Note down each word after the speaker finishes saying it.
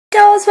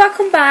girls,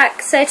 welcome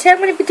back. So today I'm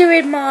going to be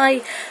doing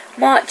my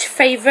March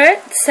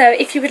favourites. So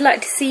if you would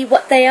like to see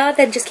what they are,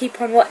 then just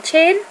keep on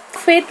watching.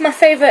 With my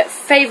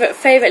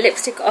favourite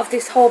lipstick of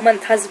this whole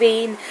month has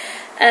been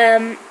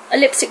a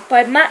lipstick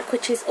by MAC,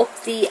 which is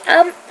Up the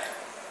Amp.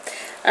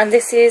 And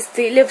this is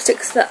the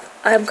lipsticks that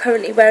I'm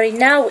currently wearing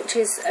now, which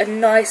is a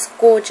nice,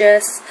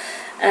 gorgeous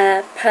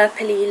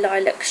purpley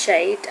lilac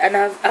shade. And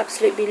I've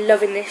absolutely been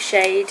loving this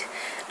shade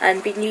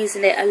and been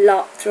using it a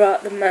lot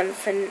throughout the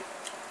month, and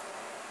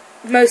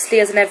mostly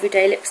as an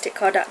everyday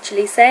lipstick, I'd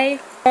actually say.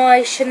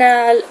 My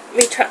Chanel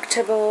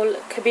Retractable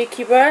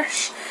Kabuki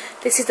brush.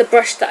 This is the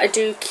brush that I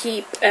do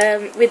keep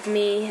with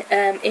me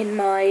in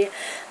my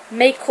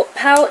makeup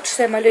pouch,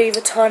 so my Louis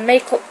Vuitton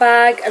makeup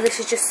bag, and this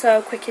is just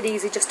so quick and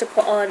easy just to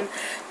put on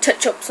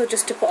touch-ups or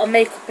just to put on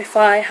makeup if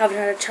I haven't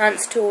had a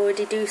chance to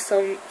already do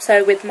so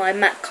with my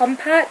MAC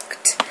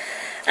Compact.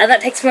 And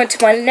that takes me on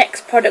to my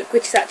next product,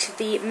 which is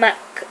actually the MAC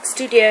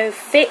Studio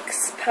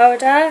Fix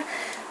powder.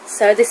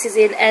 So this is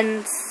in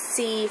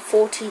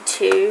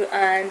NC42,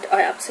 and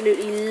I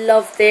absolutely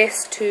love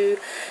this to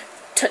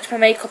touch my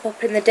makeup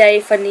up in the day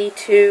if I need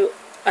to.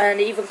 And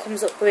it even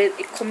comes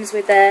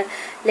with a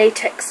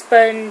latex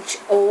sponge,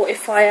 or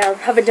if I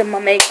haven't done my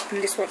makeup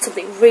and just want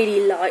something really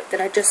light, then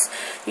I just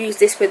use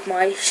this with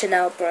my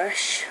Chanel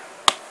brush.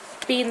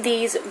 Being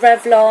these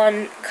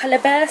Revlon Colour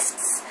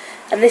Bursts,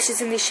 and this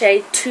is in the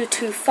shade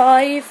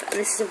 225, and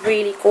this is a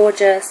really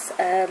gorgeous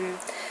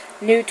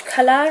nude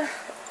colour.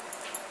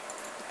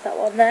 That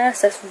one there,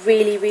 so it's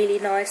really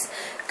nice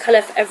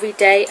colour for every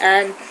day,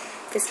 and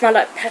they smell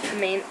like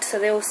peppermint, so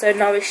they also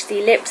nourish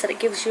the lips and it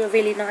gives you a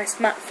really nice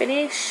matte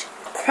finish.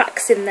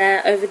 Cracks in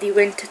there over the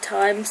winter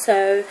time,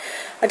 so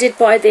I did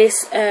buy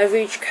this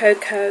Rouge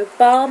Coco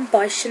Balm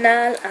by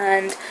Chanel,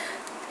 and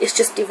it's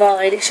just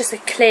divine. It's just a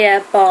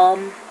clear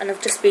balm, and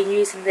I've just been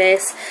using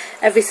this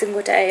every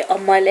single day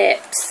on my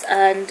lips,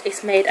 and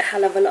it's made a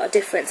hell of a lot of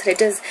difference, and it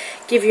does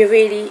give you a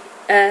really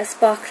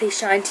sparkly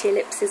shine to your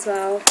lips as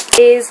well.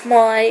 Here's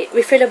my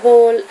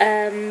refillable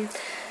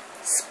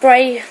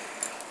spray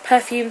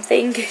perfume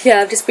thing.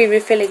 Yeah, I've just been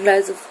refilling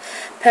loads of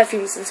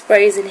perfumes and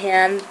sprays in here,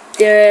 and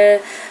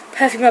the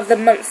perfume of the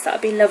month that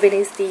I've been loving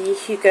is the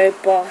Hugo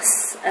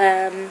Boss,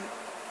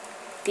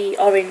 the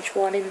orange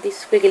one in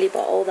this squiggly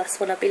bottle. That's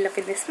one I've been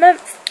loving this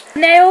month.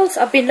 Nails,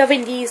 I've been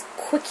loving these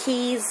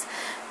Quickies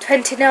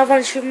 20 nail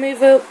varnish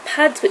removal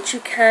pads, which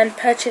you can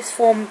purchase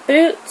from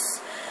Boots.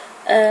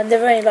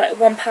 They're only like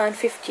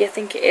 £1.50 I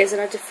think it is,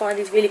 and I just find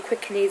these really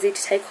quick and easy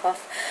to take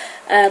off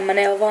my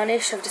nail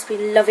varnish. I've just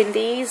been loving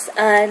these.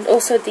 And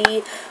also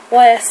the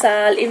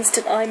YSL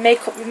Instant Eye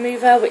Makeup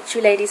Remover, which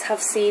you ladies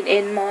have seen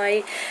in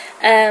my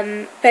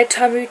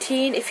bedtime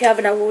routine. If you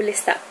haven't, I will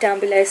list that down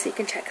below so you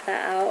can check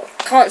that out.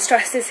 Can't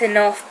stress this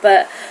enough,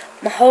 but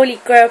my holy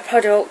grail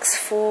products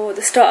for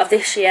the start of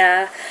this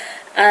year,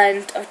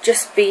 and I've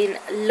just been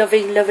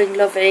loving,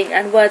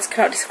 and words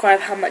cannot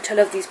describe how much I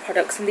love these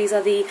products. And these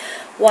are the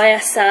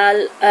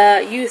YSL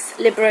Youth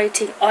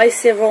Liberating Eye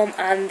Serum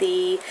and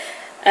the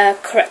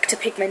Corrector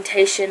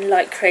Pigmentation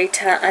Light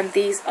Creator, and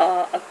these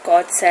are a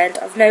godsend.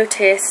 I've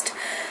noticed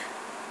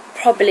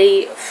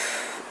probably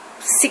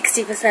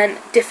 60%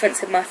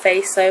 difference in my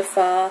face so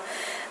far,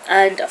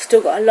 and I've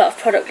still got a lot of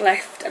product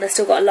left, and I've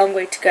still got a long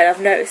way to go.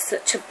 I've noticed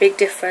such a big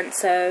difference,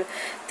 so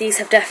these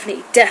have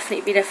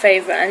definitely been a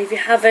favourite. And if you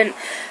haven't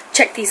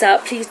checked these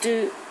out, please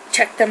do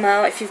check them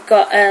out. If you've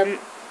got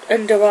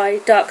under eye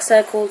dark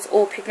circles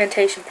or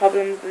pigmentation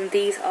problems, then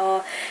these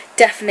are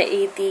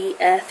definitely the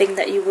thing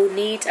that you will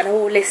need, and I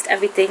will list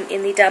everything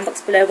in the down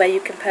box below where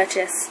you can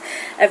purchase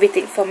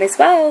everything from as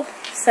well.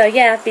 So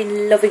yeah, I've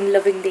been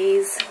loving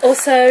these.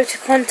 Also, to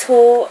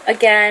contour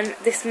again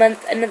this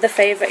month, another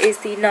favourite is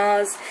the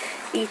Nars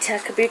Eater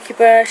Kabuki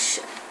brush.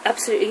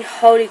 Absolutely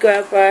holy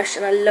grail brush,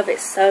 and I love it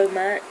so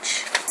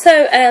much.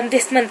 So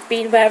this month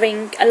been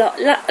wearing a lot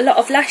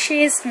of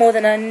lashes, more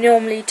than I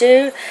normally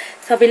do.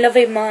 So I've been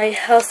loving my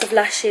House of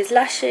Lashes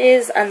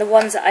and the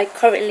ones that I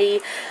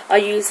currently are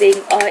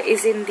using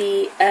is in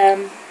the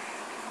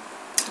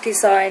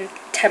design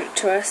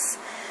Temptress,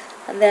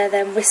 and they're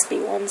them wispy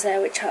ones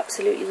there, which I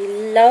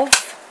absolutely love.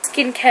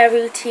 Skincare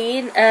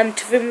routine,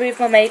 to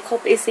remove my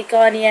makeup, is the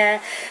Garnier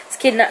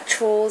Skin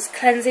Naturals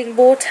Cleansing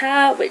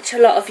Water, which a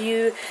lot of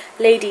you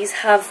ladies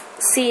have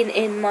seen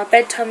in my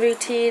bedtime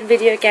routine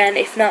video. Again,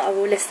 if not, I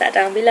will list that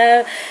down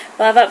below.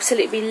 But I've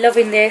absolutely been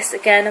loving this.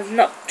 Again, I'm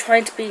not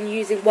trying to be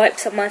using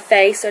wipes on my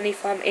face, only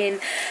if I'm in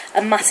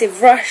a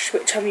massive rush,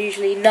 which I'm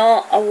usually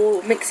not. I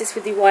will mix this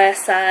with the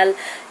YSL,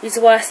 use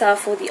the YSL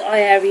for the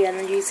eye area, and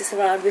then use this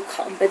around with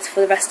cotton buds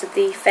for the rest of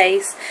the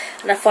face.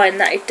 And I find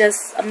that it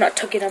does, I'm not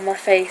tugging on my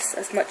face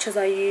as much as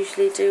I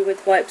usually do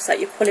with wipes that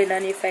you're pulling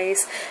on your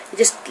face. You're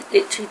just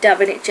literally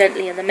dabbing it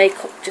gently, and the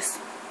makeup just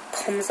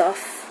comes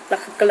off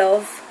like a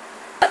glove.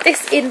 Got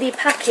this in the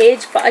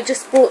package, but I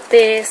just bought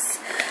this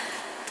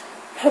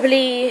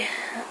probably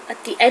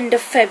at the end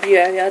of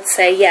February, I'd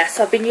say. Yeah,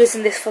 so I've been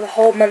using this for the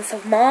whole month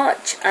of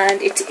March, and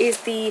it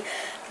is the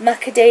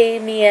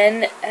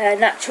Macadamian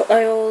Natural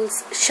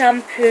Oils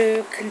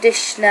Shampoo,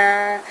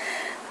 Conditioner,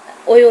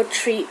 Oil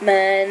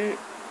Treatment,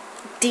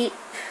 deep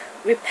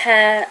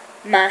repair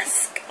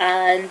mask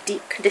and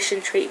deep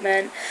condition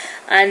treatment,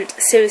 and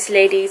seriously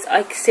ladies,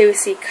 I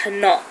seriously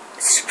cannot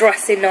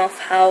stress enough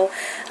how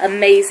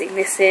amazing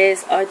this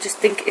is. I just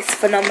think it's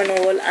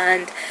phenomenal,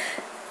 and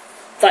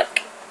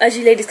like, as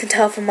you ladies can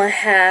tell from my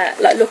hair,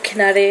 like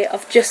looking at it,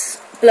 I've just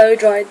blow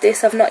dried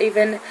this, I've not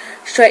even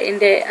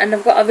straightened it, and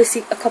I've got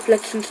obviously a couple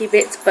of kinky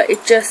bits, but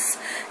it just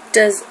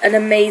does an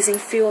amazing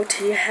feel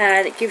to your hair,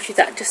 and it gives you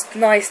that just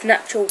nice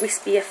natural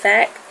wispy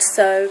effect.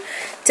 So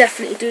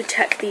definitely do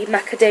check the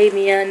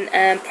macadamian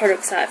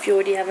products out if you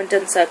already haven't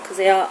done so, because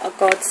they are a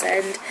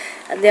godsend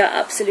and they are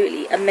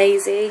absolutely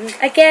amazing.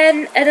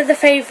 Again, another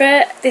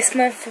favourite this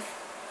month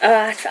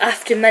I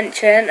have to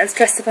mention and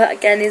stress about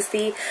again is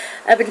the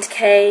Urban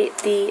Decay,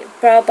 the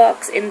Brow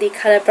Box in the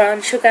colour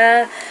Brown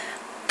Sugar.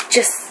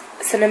 Just,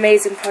 it's an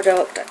amazing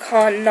product. I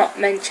can't not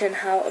mention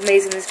how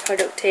amazing this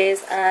product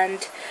is,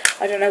 and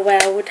I don't know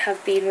where I would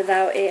have been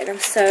without it, and I'm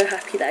so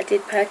happy that I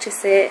did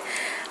purchase it.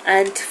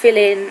 And to fill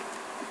in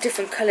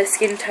different colour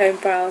skin tone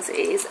brows, it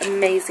is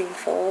amazing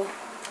for.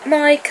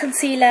 My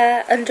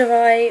concealer, under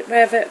eye,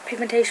 wherever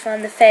pigmentation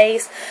around the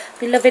face. I've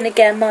been loving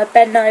again my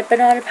Nye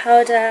Banana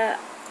Powder.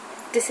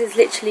 This is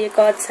literally a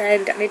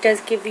godsend, and it does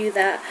give you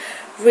that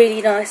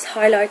really nice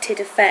highlighted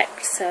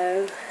effect,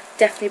 so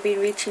definitely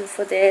been reaching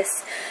for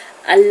this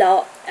a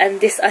lot, and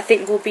this I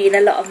think will be in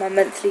a lot of my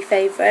monthly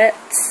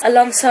favourites,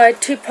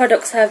 alongside two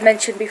products I've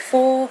mentioned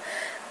before.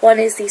 One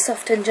is the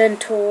Soft and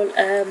Gentle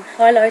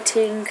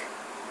highlighting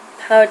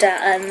powder,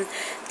 and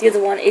the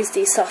other one is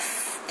the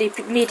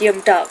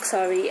medium dark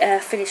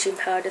finishing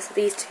powder. So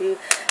these two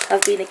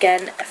have been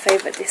again a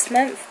favourite this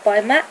month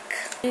by MAC.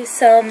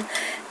 Some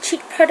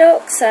cheek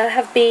products. I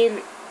have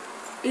been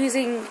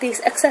using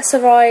this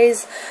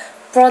Accessorize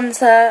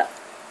Bronzer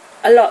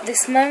a lot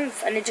this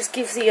month, and it just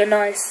gives you a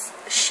nice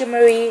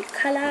shimmery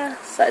colour,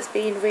 so it's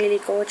been really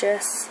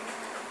gorgeous.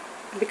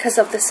 Because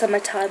of the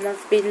summertime,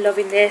 I've been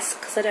loving this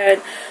because I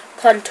don't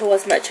contour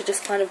as much, I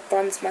just kind of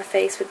bronze my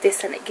face with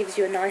this, and it gives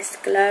you a nice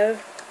glow.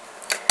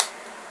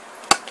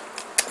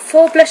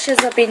 For blushes,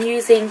 I've been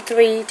using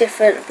 3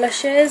 different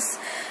blushes.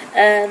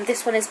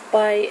 This one is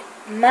by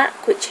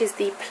MAC, which is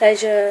the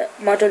Pleasure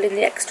Model in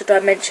the Extra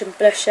Dimension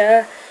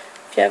blusher,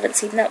 if you haven't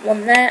seen that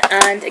one there.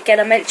 And again,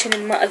 I mentioned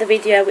in my other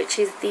video, which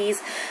is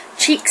these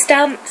cheek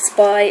stamps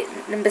by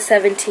number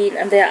 17,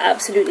 and they are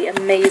absolutely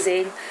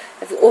amazing.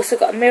 They've also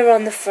got a mirror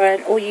on the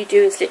front. All you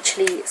do is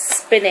literally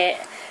spin it.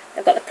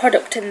 They've got the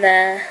product in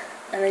there,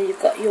 and then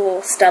you've got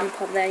your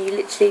stamp on there. You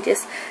literally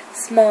just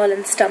smile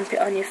and stamp it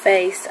on your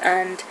face,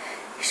 and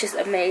it's just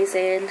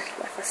amazing.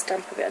 If I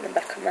stamp a bit on the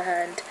back of my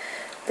hand,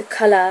 the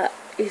colour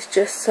is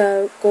just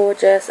so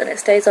gorgeous, and it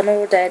stays on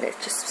all day, and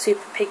it's just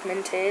super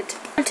pigmented.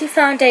 Onto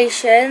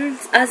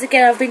foundations. As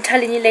again I've been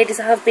telling you ladies,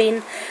 I have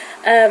been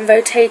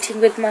rotating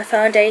with my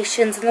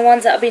foundations, and the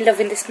ones that I've been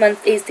loving this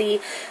month is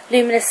the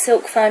Luminous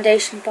Silk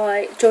Foundation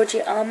by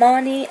Giorgio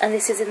Armani, and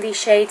this is in the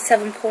shade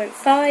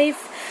 7.5,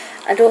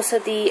 and also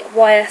the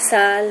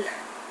YSL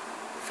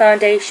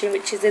foundation,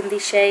 which is in the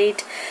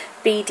shade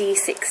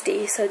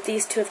BD60. So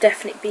these two have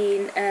definitely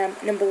been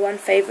 #1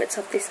 favourites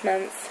of this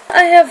month.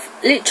 I have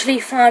literally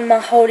found my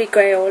holy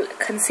grail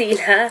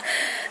concealer.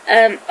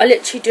 I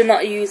literally do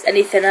not use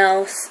anything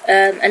else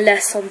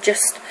unless I'm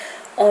just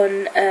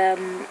on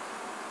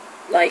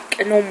like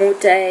a normal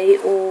day,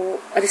 or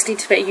I just need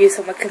to make use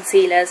of my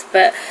concealers.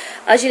 But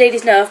as you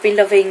ladies know, I've been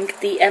loving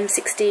the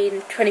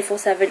M16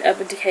 24/7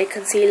 Urban Decay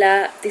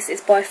concealer. This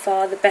is by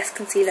far the best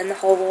concealer in the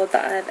whole world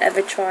that I have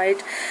ever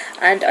tried,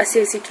 and I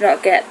seriously do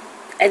not get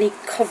any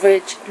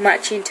coverage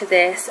matching to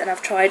this, and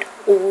I've tried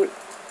all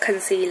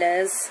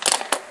concealers.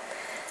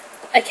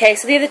 Okay,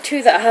 so the other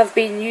two that I have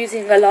been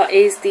using a lot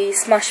is the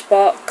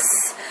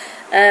Smashbox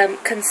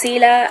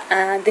Concealer,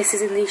 and this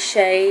is in the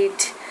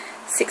shade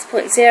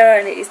 6.0,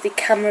 and it is the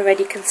Camera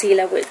Ready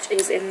Concealer, which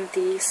is in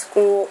the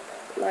screw up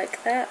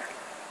like that.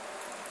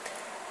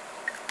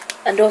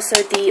 And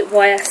also the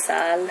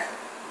YSL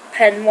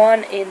Pen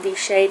one in the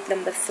shade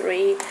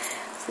 #3.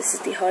 So this is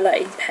the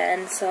highlighting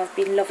pen, so I've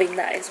been loving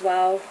that as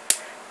well.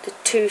 The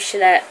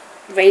Gillette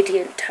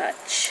Radiant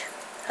Touch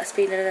has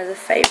been another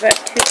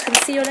favourite to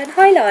conceal and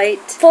highlight.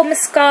 For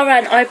mascara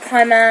and eye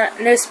primer,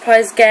 no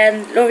surprise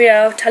again,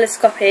 L'Oreal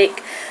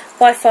Telescopic,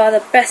 by far the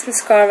best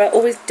mascara,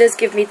 always does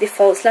give me the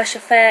false lash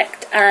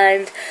effect,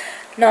 and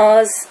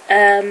Nars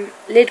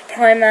Lid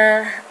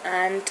Primer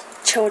and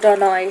Chilled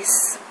on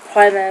Ice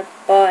Primer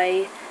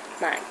by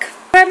MAC.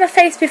 For my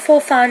face before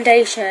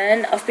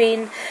foundation, I've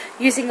been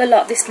using a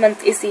lot this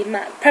month is the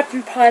MAC Prep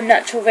and Prime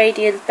Natural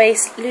Radiance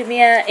Base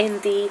Lumiere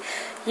in the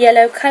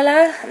yellow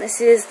colour, and this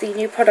is the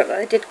new product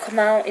that did come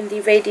out in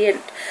the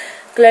Radiant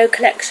Glow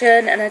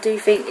collection, and I do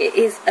think it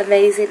is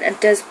amazing and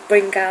does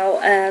bring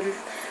out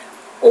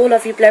all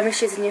of your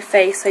blemishes in your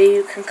face, so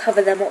you can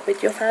cover them up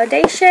with your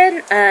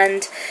foundation.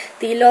 And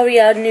the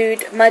L'Oreal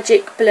Nude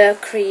Magic Blur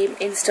Cream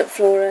Instant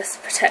Flawless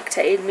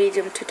Protector in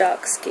medium to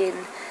dark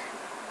skin.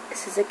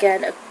 This is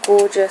again a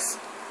gorgeous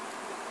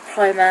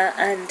primer,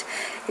 and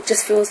it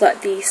just feels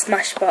like the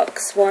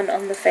Smashbox one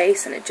on the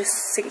face, and it just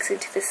sinks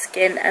into the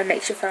skin and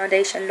makes your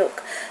foundation look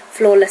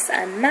flawless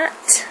and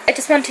matte. I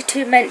just wanted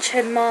to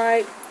mention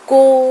my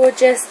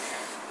gorgeous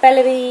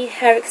Bellamy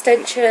hair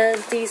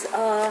extensions. These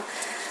are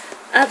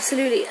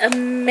absolutely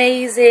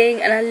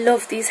amazing, and I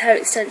love these hair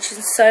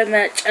extensions so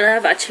much, and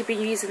I've actually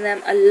been using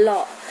them a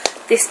lot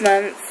this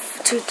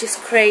month to just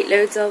create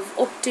loads of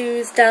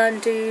updos,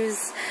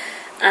 downdos,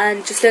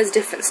 and just loads of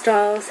different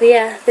styles. So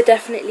yeah, they're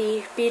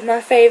definitely been my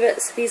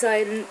favourites. These are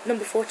in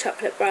number 4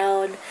 chocolate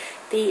brown,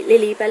 the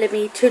Lily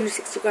Bellamy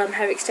 260g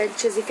hair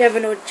extensions. If you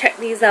haven't already checked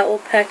these out or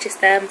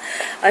purchased them,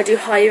 I do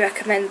highly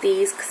recommend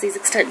these because these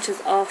extensions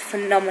are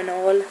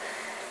phenomenal.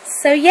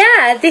 So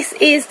yeah, this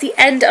is the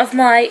end of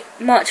my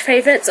March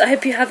favourites. I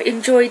hope you have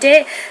enjoyed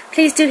it.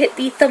 Please do hit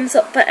the thumbs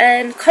up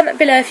button. Comment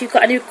below if you've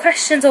got any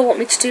questions or want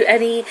me to do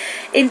any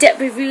in-depth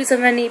reviews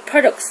of any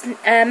products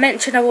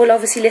mentioned. I will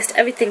obviously list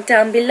everything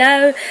down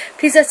below.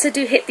 Please also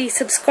do hit the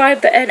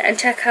subscribe button and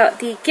check out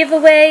the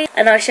giveaway.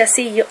 And I shall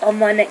see you on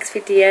my next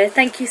video.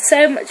 Thank you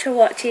so much for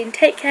watching.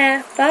 Take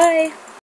care. Bye.